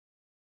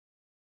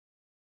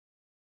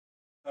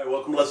Hi,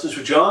 welcome to Lessons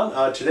with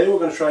John. Today we're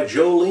going to try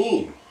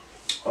Jolene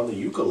on the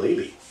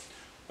ukulele.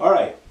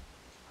 Alright,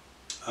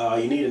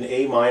 you need an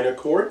A minor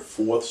chord,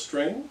 4th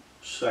string,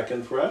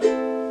 2nd fret.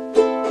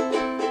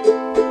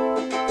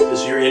 This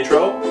is your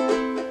intro.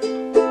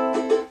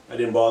 I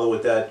didn't bother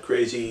with that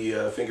crazy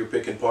finger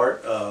picking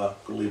part. Going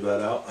to leave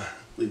that out.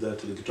 Leave that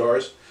to the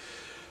guitars.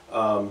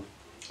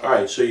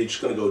 Alright, so you're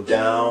just going to go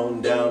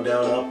down, down,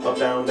 down, up,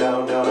 down,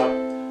 down, down,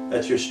 up.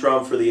 That's your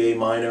strum for the A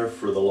minor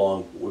for the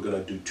long. We're going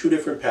to do 2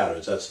 different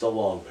patterns. That's the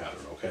long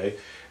pattern, okay?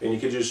 And you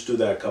could just do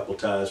that a couple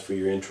times for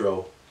your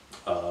intro.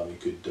 You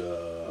could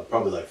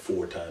probably like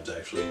 4 times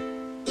actually.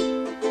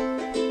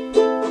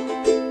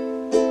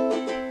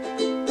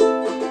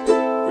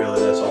 Really,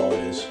 that's all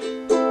it is.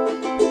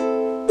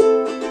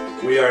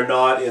 We are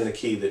not in the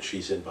key that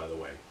she's in, by the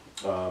way.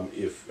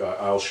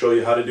 I'll show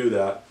you how to do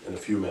that in a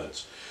few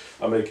minutes.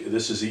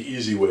 This is the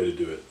easy way to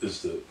do it.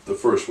 This is the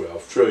first way. I'll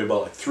show you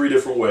about like 3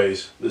 different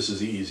ways. This is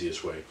the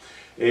easiest way.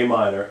 A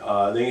minor.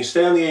 Then you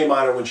stay on the A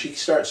minor when she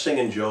starts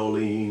singing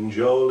Jolene,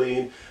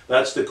 Jolene.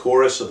 That's the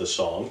chorus of the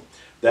song.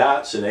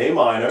 That's an A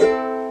minor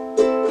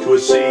to a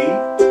C,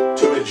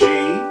 to a G,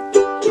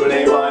 to an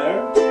A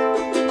minor,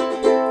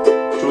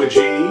 to a G,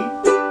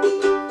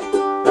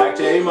 back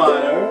to A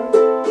minor.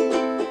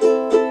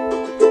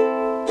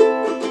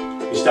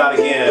 You start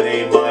again,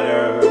 A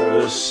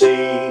minor, C,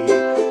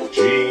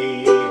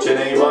 an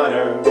A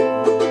minor,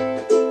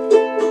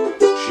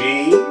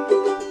 G,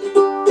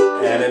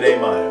 and an A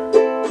minor.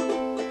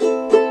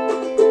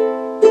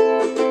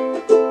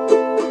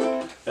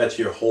 That's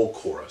your whole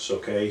chorus,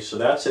 okay? So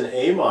that's an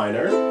A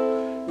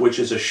minor, which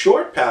is a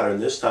short pattern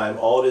this time.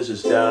 All it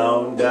is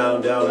down,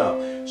 down, down,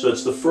 up. So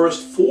it's the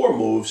first 4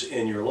 moves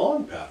in your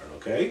long pattern,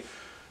 okay?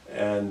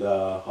 And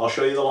I'll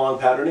show you the long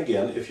pattern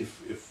again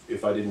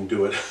if I didn't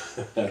do it.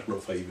 I don't know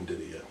if I even did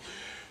it yet.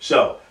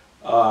 So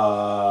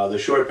the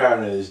short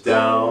pattern is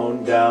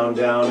down, down,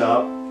 down,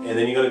 up, and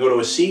then you're going to go to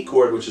a C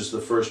chord, which is the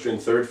 1st string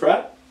 3rd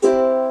fret.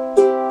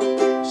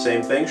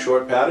 Same thing,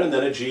 short pattern,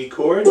 then a G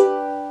chord,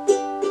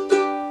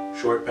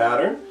 short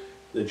pattern.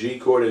 The G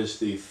chord is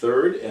the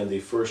 3rd and the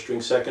 1st string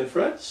 2nd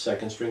fret,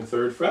 2nd string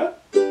 3rd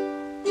fret.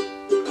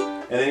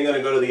 And then you're going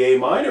to go to the A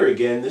minor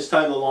again. This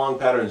time the long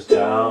pattern is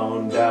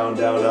down, down,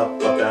 down, up,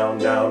 down,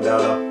 down,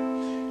 down, up.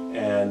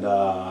 And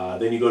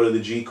then you go to the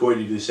G chord,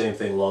 you do the same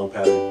thing, long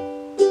pattern.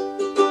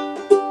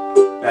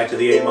 Back to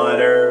the A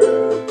minor,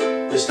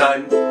 this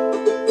time 2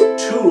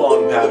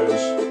 long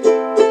patterns,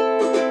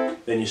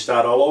 then you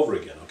start all over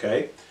again,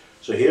 okay?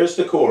 So here's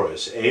the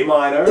chorus, A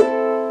minor,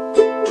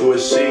 to a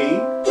C,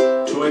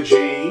 to a G,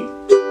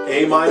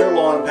 A minor,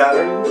 long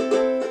pattern,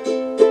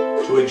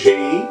 to a G,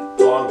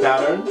 long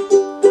pattern,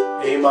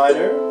 A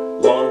minor,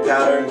 long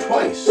pattern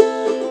twice.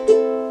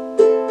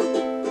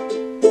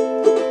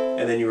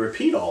 And then you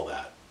repeat all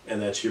that,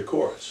 and that's your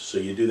chorus. So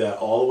you do that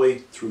all the way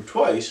through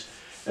twice,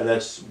 and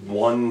that's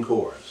 1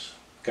 chorus,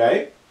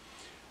 okay?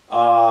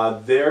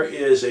 There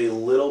is a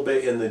little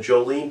bit in the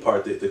Jolene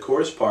part, the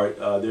chorus part,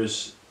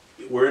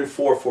 we're in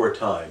 4/4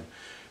 time.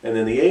 And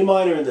then the A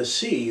minor and the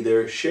C,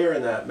 they're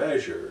sharing that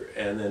measure.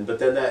 But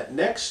then that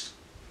next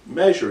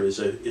measure is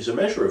a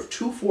measure of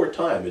 2/4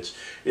 time.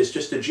 It's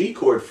just a G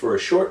chord for a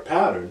short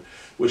pattern,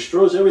 which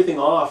throws everything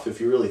off if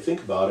you really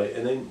think about it.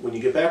 And then when you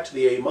get back to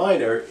the A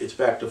minor, it's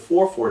back to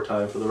 4/4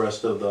 time for the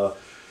rest of the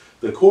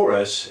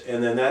chorus,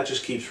 and then that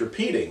just keeps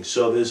repeating.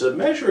 So there's a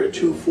measure at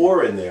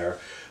 2/4 in there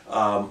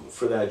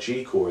for that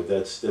G chord.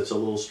 That's a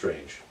little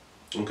strange,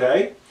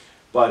 okay?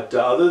 But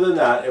other than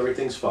that,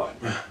 everything's fine.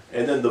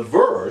 And then the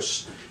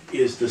verse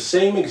is the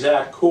same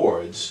exact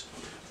chords,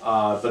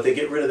 but they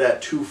get rid of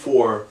that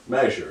 2/4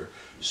 measure.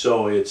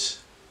 So it's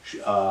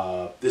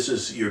this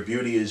is your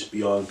beauty is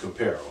beyond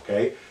compare,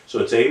 okay? So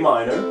it's A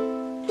minor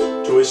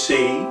to a C,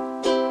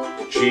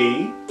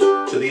 G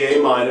to the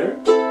A minor,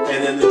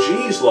 and then the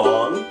G's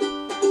long,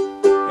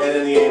 and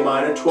then the A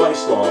minor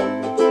twice long.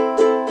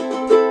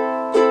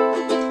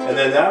 And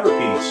then that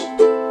repeats.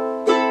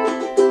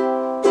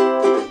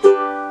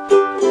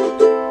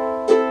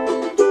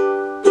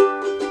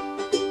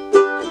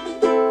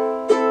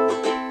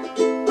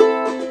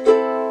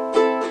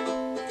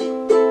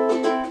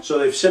 So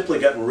they've simply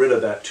gotten rid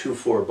of that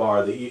 2/4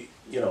 bar that you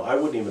know, I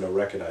wouldn't even have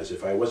recognized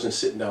if I wasn't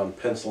sitting down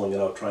penciling it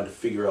out trying to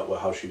figure out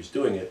how she was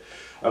doing it.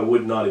 I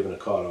would not even have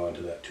caught on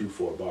to that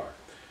 2/4 bar.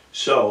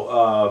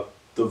 So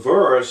the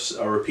verse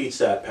repeats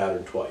that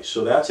pattern twice.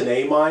 So that's an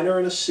A minor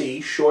and a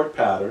C, short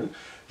pattern.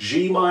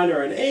 G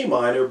minor and A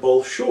minor,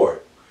 both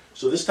short.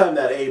 So this time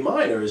that A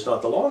minor is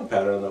not the long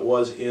pattern that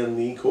was in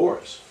the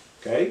chorus.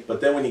 Okay?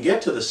 But then when you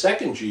get to the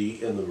 2nd G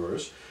in the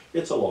verse,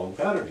 it's a long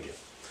pattern again.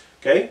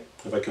 Okay?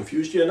 Have I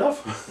confused you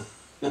enough?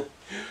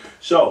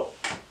 So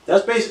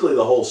that's basically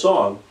the whole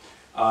song.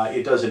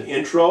 It does an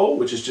intro,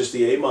 which is just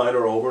the A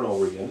minor over and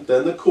over again.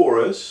 Then the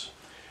chorus,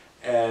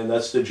 and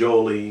that's the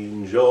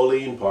Jolene,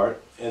 Jolene part.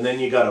 And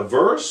then you got a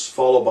verse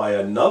followed by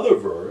another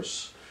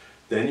verse.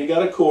 Then you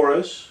got a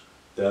chorus,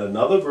 then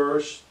another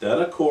verse, then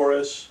a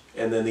chorus,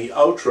 and then the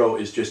outro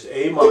is just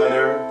A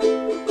minor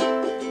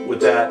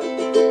with that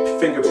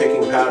finger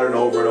picking pattern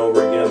over and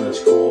over again. That's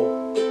cool.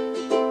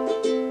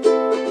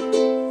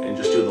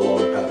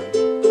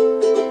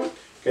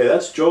 Okay,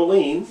 that's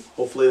Jolene.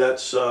 Hopefully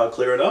that's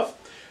clear enough.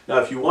 Now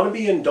if you want to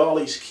be in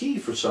Dolly's key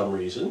for some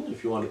reason,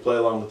 if you want to play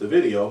along with the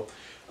video,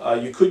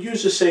 you could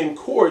use the same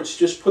chords,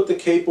 just put the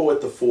capo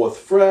at the 4th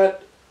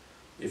fret,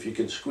 if you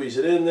can squeeze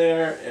it in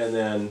there, and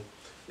then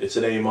it's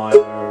an A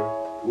minor.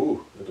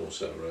 Ooh, that don't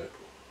sound right.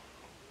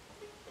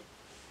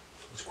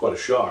 It's quite a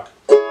shock.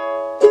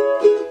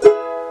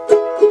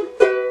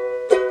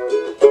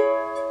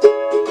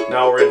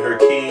 Now we're in her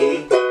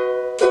key.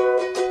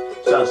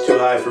 Sounds too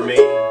high for me.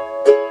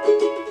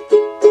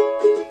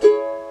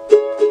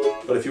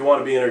 But if you want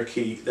to be in her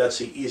key, that's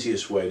the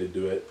easiest way to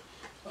do it,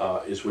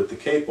 is with the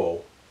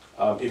capo.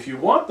 If you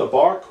want the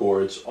bar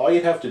chords, all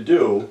you'd have to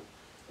do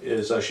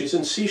is, she's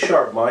in C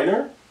sharp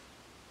minor.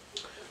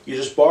 You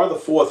just bar the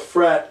 4th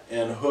fret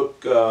and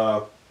hook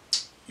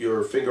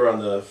your finger on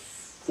the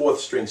 4th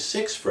string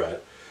 6th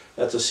fret.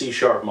 That's a C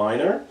sharp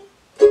minor.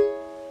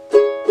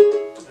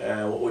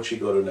 And what would she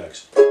go to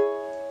next?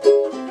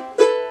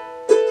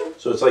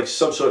 So it's like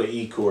some sort of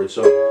E chord.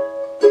 So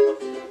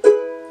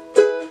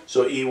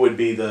E would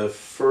be the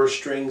 1st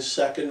string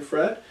 2nd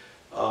fret,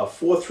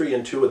 4, 3,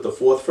 and 2 at the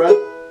 4th fret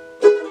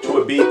to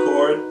a B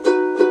chord.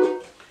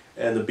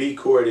 And the B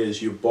chord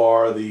is you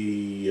bar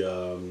the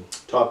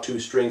top 2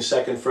 strings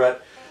 2nd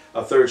fret,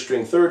 a 3rd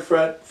string 3rd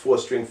fret,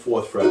 4th string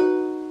 4th fret.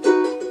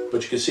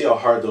 But you can see how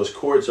hard those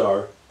chords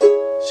are.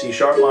 C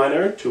sharp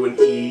minor to an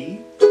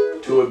E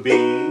to a B,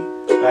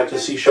 back to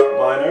C sharp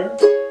minor,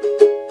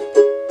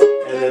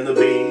 and then the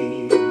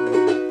B,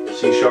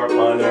 C sharp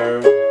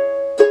minor.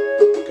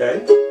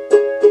 Okay?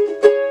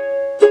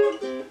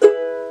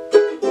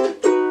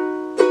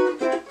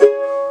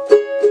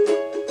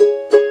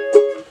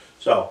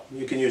 So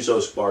you can use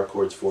those bar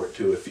chords for it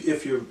too,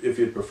 if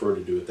you'd prefer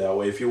to do it that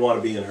way. If you want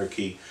to be in her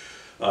key,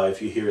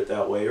 if you hear it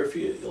that way, or if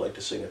you like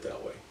to sing it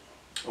that way.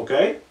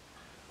 Okay.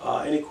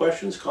 Any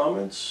questions,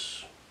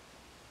 comments?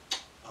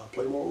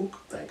 Play more ook.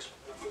 Thanks.